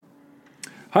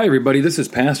Hi, everybody. This is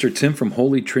Pastor Tim from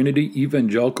Holy Trinity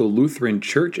Evangelical Lutheran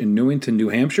Church in Newington, New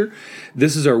Hampshire.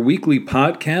 This is our weekly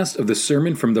podcast of the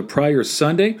sermon from the prior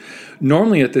Sunday.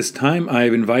 Normally at this time,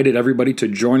 I've invited everybody to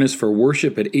join us for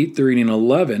worship at 8:30 and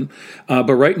 11,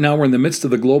 but right now we're in the midst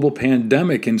of the global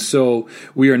pandemic, and so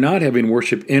we are not having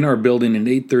worship in our building at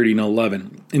 8:30 and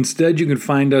 11. Instead, you can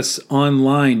find us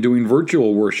online doing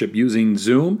virtual worship using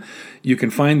Zoom. You can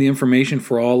find the information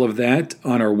for all of that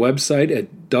on our website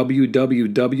at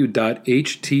www.htelc.com.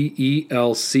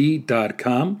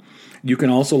 You can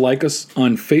also like us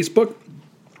on Facebook.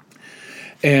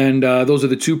 And those are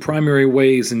the two primary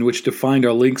ways in which to find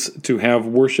our links to have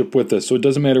worship with us. So it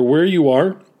doesn't matter where you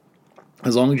are,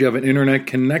 as long as you have an internet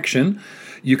connection,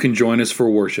 you can join us for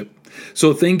worship.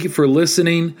 So thank you for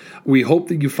listening. We hope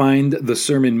that you find the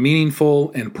sermon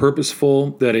meaningful and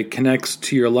purposeful, that it connects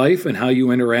to your life and how you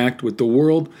interact with the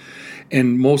world.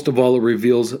 And most of all, it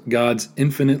reveals God's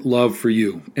infinite love for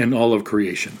you and all of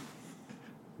creation.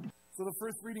 So the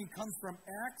first reading comes from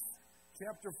Acts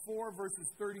chapter 4,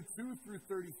 verses 32 through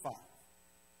 35.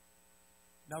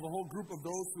 Now the whole group of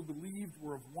those who believed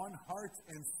were of one heart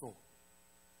and soul,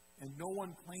 and no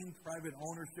one claimed private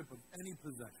ownership of any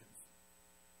possessions,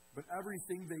 but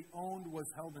everything they owned was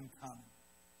held in common.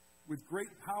 With great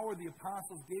power the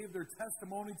apostles gave their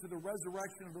testimony to the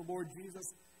resurrection of the Lord Jesus,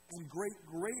 and great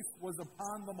grace was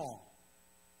upon them all.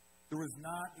 There was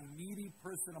not a needy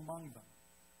person among them,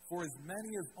 for as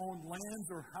many as owned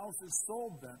lands or houses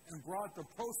sold them and brought the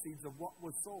proceeds of what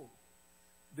was sold.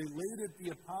 They laid it at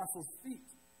the apostles'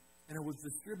 feet, and it was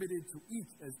distributed to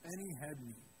each as any had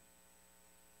need.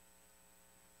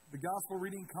 The gospel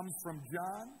reading comes from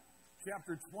John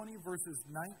chapter 20, verses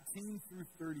 19 through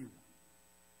 31.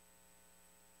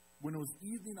 When it was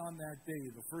evening on that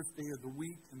day, the first day of the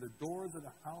week, and the doors of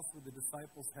the house where the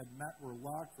disciples had met were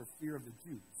locked for fear of the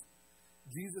Jews,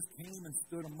 Jesus came and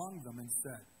stood among them and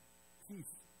said,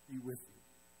 "Peace be with you."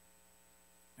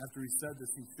 After he said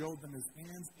this, he showed them his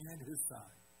hands and his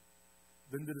side.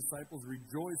 Then the disciples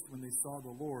rejoiced when they saw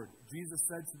the Lord. Jesus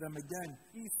said to them again,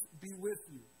 "Peace be with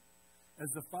you. As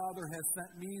the Father has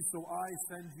sent me, so I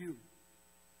send you."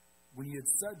 When he had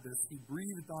said this, he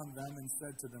breathed on them and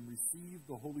said to them, "Receive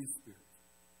the Holy Spirit.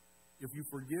 If you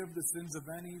forgive the sins of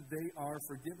any, they are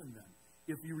forgiven them.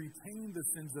 If you retain the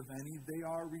sins of any, they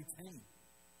are retained."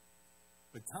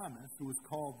 But Thomas, who was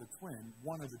called the twin,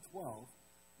 one of the 12,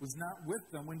 was not with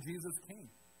them when Jesus came.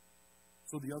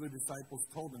 So the other disciples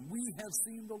told him, "We have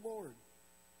seen the Lord."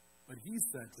 But he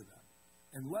said to them,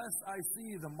 "Unless I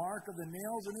see the mark of the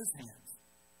nails in his hands,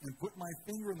 and put my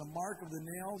finger in the mark of the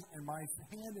nails and my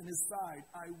hand in his side,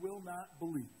 I will not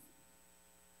believe."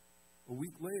 A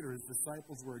week later, his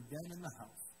disciples were again in the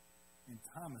house, and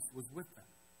Thomas was with them.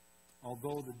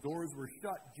 Although the doors were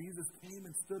shut, Jesus came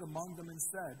and stood among them and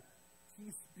said,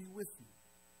 "Peace be with you."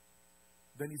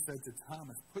 Then he said to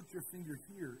Thomas, "Put your finger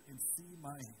here and see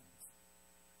my hands.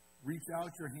 Reach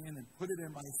out your hand and put it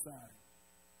in my side.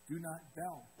 Do not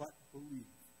doubt, but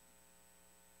believe."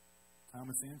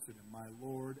 Thomas answered him, "My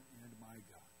Lord and my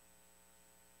God."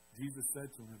 Jesus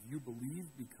said to him, "Have you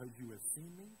believed because you have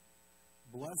seen me?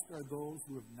 Blessed are those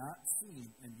who have not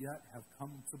seen and yet have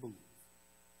come to believe."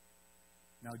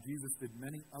 Now Jesus did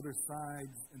many other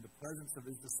signs in the presence of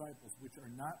his disciples, which are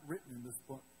not written in this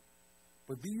book.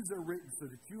 But these are written so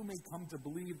that you may come to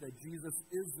believe that Jesus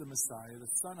is the Messiah, the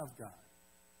Son of God,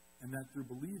 and that through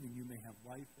believing you may have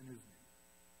life in his name.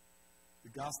 The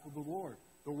gospel of the Lord,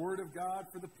 the word of God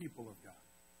for the people of God.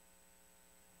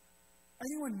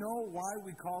 Anyone know why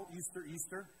we call Easter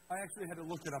Easter? I actually had to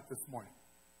look it up this morning,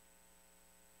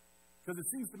 because it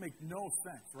seems to make no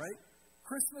sense, right?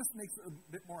 Christmas makes it a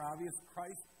bit more obvious.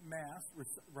 Christ Mass,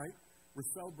 right? We're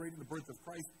celebrating the birth of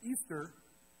Christ. Easter,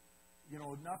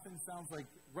 nothing sounds like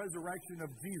resurrection of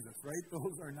Jesus, right?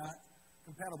 Those are not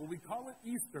compatible. We call it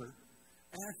Easter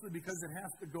actually because it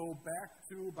has to go back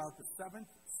to about the 7th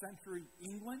century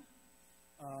England.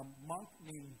 Monk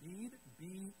named Bede,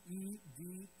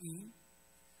 B-E-D-E,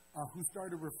 who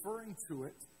started referring to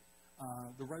it,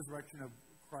 the resurrection of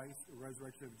Christ, the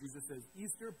resurrection of Jesus, as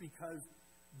Easter, because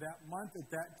that month at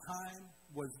that time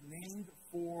was named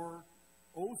for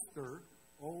Oster,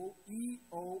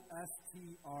 O-E-O-S-T-R-E,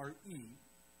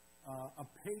 a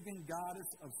pagan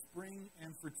goddess of spring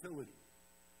and fertility.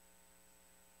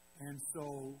 And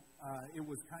so it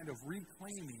was kind of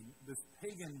reclaiming this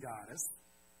pagan goddess,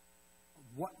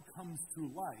 what comes to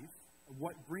life,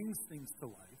 what brings things to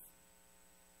life,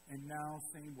 and now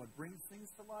saying what brings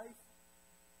things to life,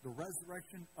 the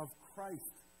resurrection of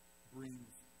Christ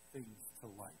brings things to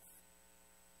life.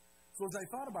 So as I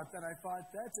thought about that, I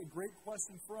thought that's a great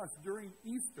question for us during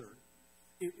Easter.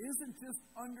 It isn't just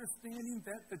understanding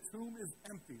that the tomb is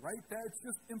empty, right? That's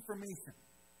just information,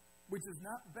 which is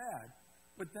not bad.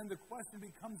 But then the question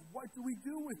becomes, what do we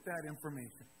do with that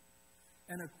information?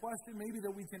 And a question maybe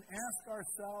that we can ask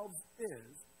ourselves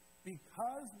is,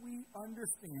 because we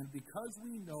understand, because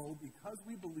we know, because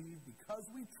we believe, because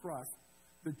we trust,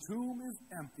 the tomb is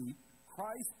empty,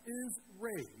 Christ is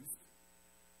raised,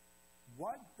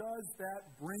 what does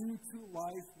that bring to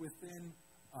life within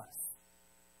us?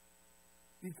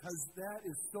 Because that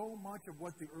is so much of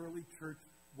what the early church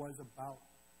was about.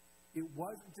 It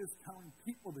wasn't just telling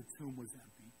people the tomb was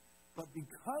empty, but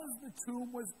because the tomb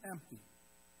was empty,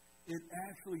 it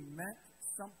actually meant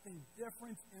something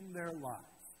different in their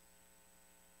lives.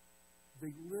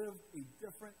 They lived a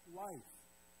different life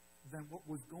than what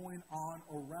was going on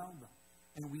around them.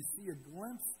 And we see a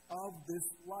glimpse of this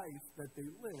life that they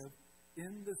lived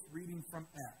in this reading from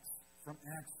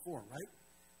Acts 4, right?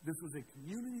 This was a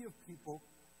community of people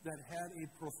that had a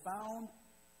profound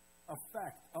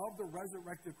effect of the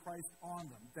resurrected Christ on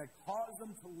them that caused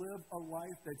them to live a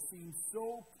life that seemed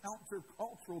so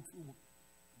countercultural to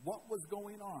what was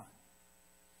going on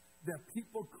that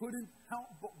people couldn't help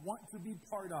but want to be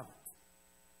part of it.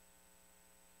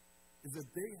 Is that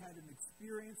they had an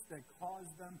experience that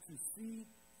caused them to see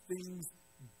things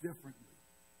differently.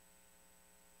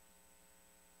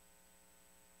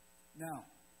 Now,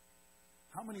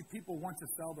 how many people want to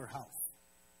sell their house?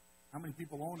 How many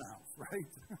people own a house,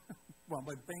 right? Well,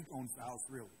 my bank owns the house,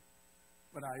 really.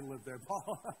 But I live there.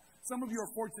 Some of you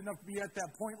are fortunate enough to be at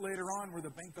that point later on where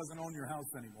the bank doesn't own your house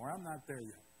anymore. I'm not there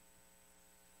yet.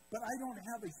 But I don't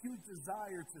have a huge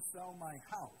desire to sell my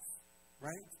house,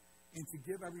 right? And to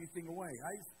give everything away.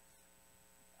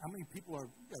 How many people are,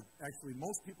 actually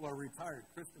most people are retired.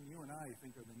 Kristen, you and I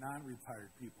think are the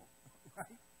non-retired people,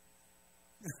 right?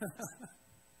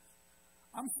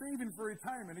 I'm saving for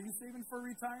retirement. Are you saving for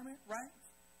retirement, right?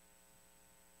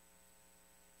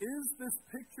 Is this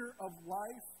picture of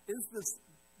life, is this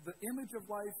the image of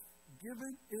life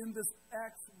given in this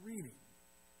Acts reading?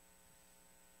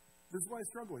 This is what I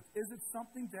struggle with. Is it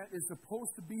something that is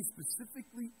supposed to be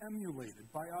specifically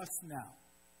emulated by us now?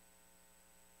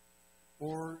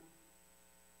 Or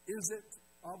is it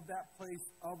of that place,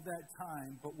 of that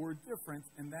time, but we're different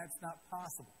and that's not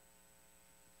possible?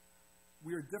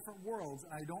 We are different worlds,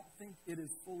 and I don't think it is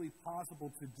fully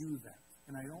possible to do that.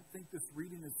 And I don't think this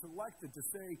reading is selected to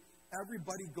say,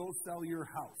 everybody go sell your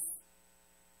house.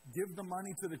 Give the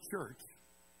money to the church,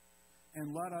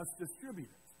 and let us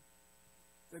distribute it.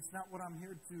 That's not what I'm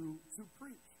here to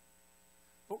preach.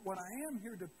 But what I am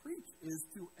here to preach is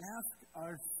to ask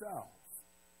ourselves,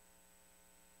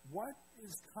 what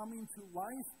is coming to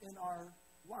life in our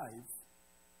lives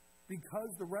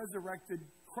because the resurrected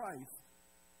Christ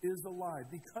is alive,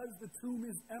 because the tomb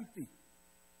is empty?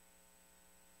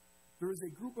 There is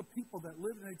a group of people that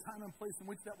lived in a time and place in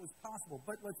which that was possible.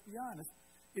 But let's be honest,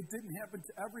 it didn't happen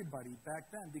to everybody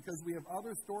back then, because we have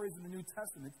other stories in the New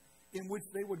Testament in which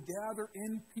they would gather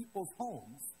in people's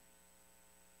homes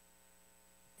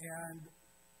and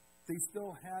they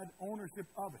still had ownership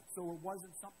of it. So it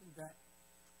wasn't something that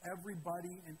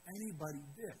everybody and anybody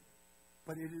did.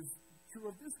 But it is true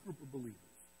of this group of believers.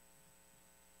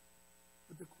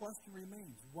 But the question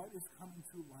remains, what is coming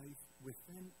to life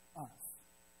within us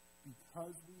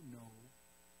because we know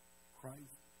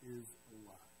Christ is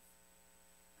alive?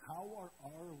 How are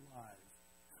our lives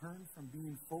turned from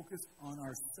being focused on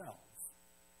ourselves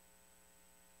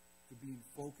to being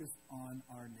focused on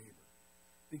our neighbor?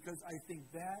 Because I think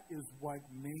that is what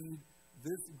made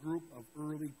this group of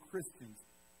early Christians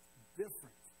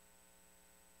different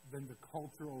than the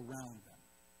culture around them.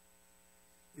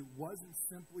 It wasn't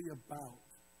simply about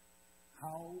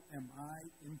how am I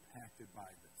impacted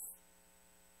by this,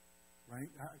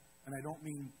 right? And I don't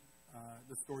mean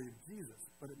the story of Jesus,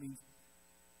 but it means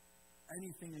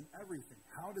anything and everything.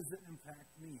 How does it impact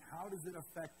me? How does it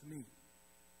affect me?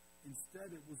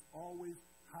 Instead, it was always,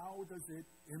 how does it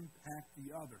impact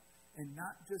the other? And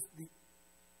not just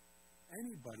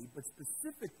anybody, but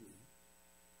specifically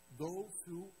those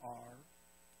who are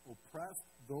oppressed,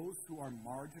 those who are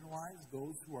marginalized,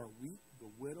 those who are weak, the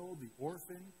widow, the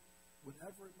orphan,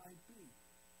 whatever it might be.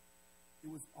 It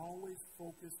was always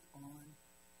focused on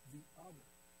the other.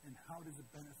 And how does it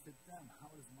benefit them?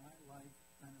 How does my life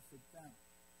benefit them?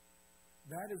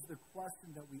 That is the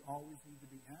question that we always need to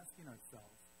be asking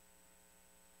ourselves,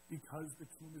 because the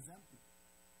tomb is empty.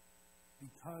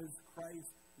 Because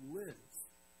Christ lives,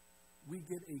 we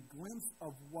get a glimpse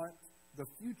of what the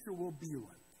future will be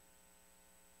like.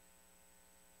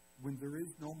 When there is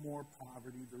no more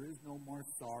poverty, there is no more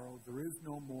sorrow, there is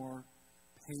no more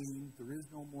pain, there is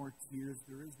no more tears,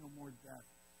 there is no more death.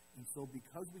 And so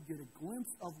because we get a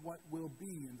glimpse of what will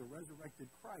be in the resurrected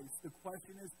Christ, the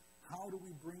question is, how do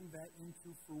we bring that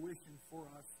into fruition for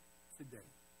us today?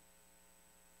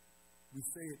 We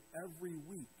say it every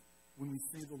week when we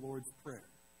say the Lord's Prayer.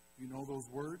 You know those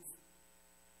words?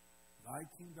 Thy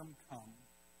kingdom come,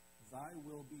 thy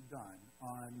will be done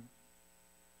on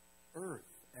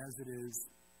earth as it is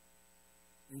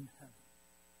in heaven.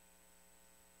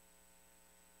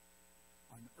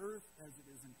 On earth as it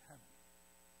is in heaven.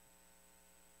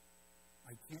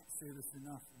 I can't say this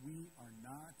enough. We are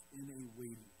not in a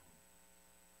waiting room.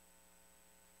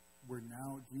 Where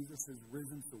now Jesus has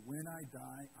risen, so when I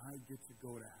die, I get to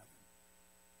go to heaven.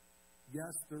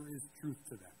 Yes, there is truth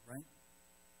to that, right?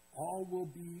 All will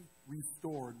be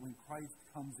restored when Christ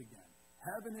comes again.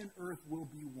 Heaven and earth will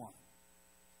be one.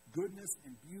 Goodness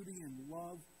and beauty and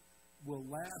love will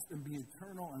last and be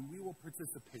eternal, and we will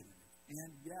participate in it.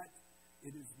 And yet,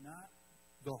 it is not,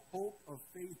 the hope of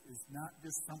faith is not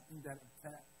just something that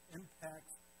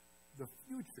impacts the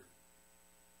future.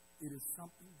 It is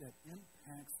something that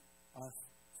impacts us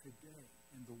today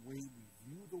in the way we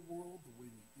view the world, the way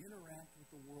we interact with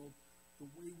the world, the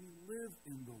way we live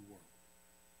in the world.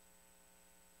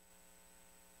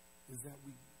 Is that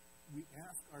we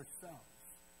ask ourselves,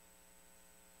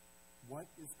 what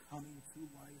is coming to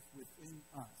life within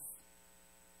us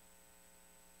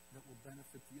that will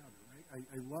benefit the other, right?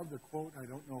 I love the quote. I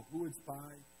don't know who it's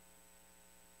by.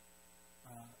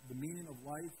 The meaning of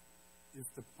life is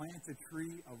to plant a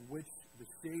tree of which the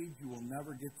shade you will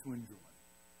never get to enjoy.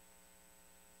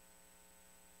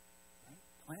 Right?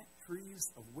 Plant trees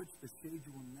of which the shade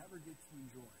you will never get to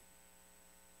enjoy.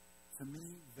 To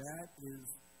me, that is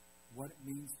what it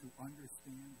means to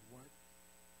understand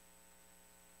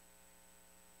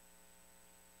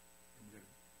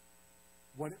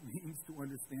what it means to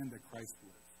understand that Christ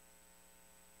lives.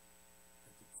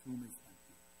 That the tomb is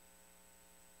empty.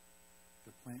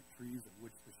 To plant trees of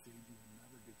which the shade you will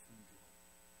never get to enjoy.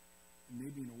 And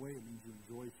maybe in a way it means you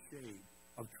enjoy shade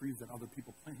of trees that other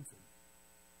people planted.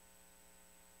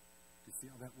 Do you see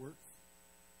how that works?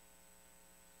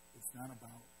 It's not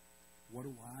about what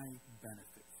do I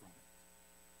benefit from it.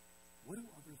 What do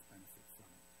others benefit from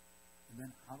it? And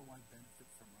then how do I benefit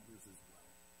from others as well?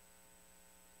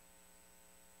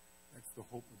 That's the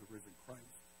hope of the risen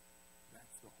Christ.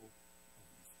 That's the hope